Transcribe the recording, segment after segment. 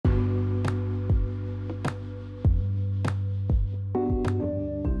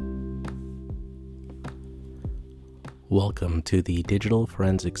Welcome to the Digital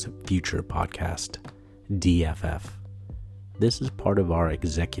Forensics Future Podcast, DFF. This is part of our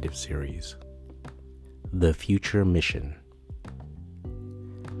executive series, The Future Mission.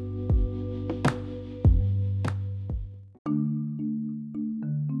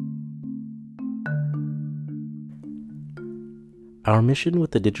 Our mission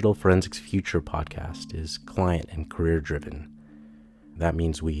with the Digital Forensics Future Podcast is client and career driven. That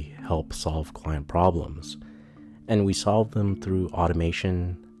means we help solve client problems, and we solve them through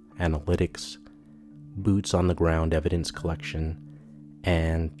automation, analytics, boots on the ground evidence collection,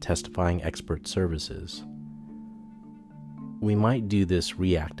 and testifying expert services. We might do this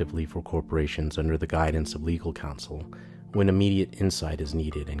reactively for corporations under the guidance of legal counsel when immediate insight is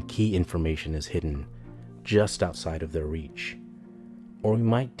needed and key information is hidden just outside of their reach. Or we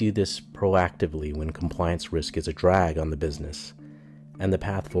might do this proactively when compliance risk is a drag on the business and the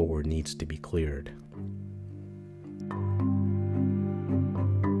path forward needs to be cleared.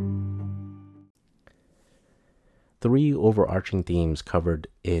 Three overarching themes covered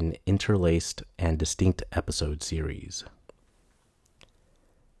in interlaced and distinct episode series.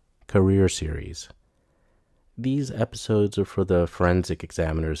 Career series. These episodes are for the forensic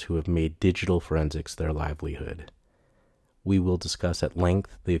examiners who have made digital forensics their livelihood. We will discuss at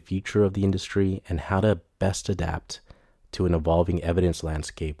length the future of the industry and how to best adapt to an evolving evidence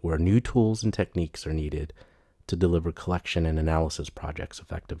landscape where new tools and techniques are needed to deliver collection and analysis projects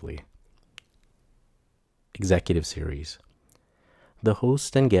effectively. Executive series. The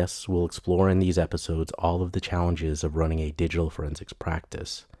host and guests will explore in these episodes all of the challenges of running a digital forensics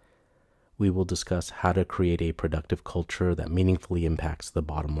practice. We will discuss how to create a productive culture that meaningfully impacts the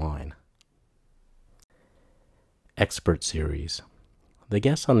bottom line. Expert series. The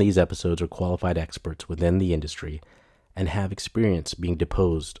guests on these episodes are qualified experts within the industry and have experience being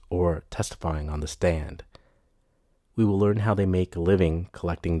deposed or testifying on the stand. We will learn how they make a living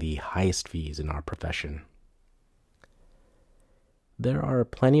collecting the highest fees in our profession. There are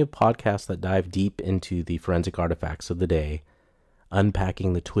plenty of podcasts that dive deep into the forensic artifacts of the day,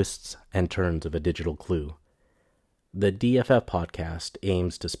 unpacking the twists and turns of a digital clue. The DFF podcast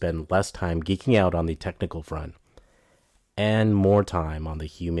aims to spend less time geeking out on the technical front and more time on the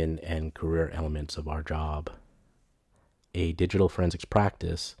human and career elements of our job. A digital forensics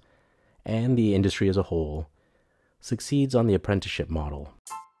practice, and the industry as a whole, succeeds on the apprenticeship model.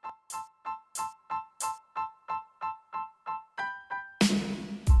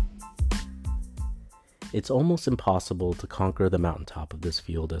 It's almost impossible to conquer the mountaintop of this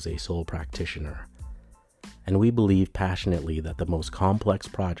field as a sole practitioner, and we believe passionately that the most complex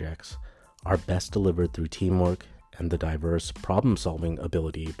projects are best delivered through teamwork and the diverse problem-solving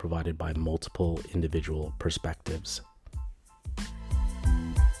ability provided by multiple individual perspectives.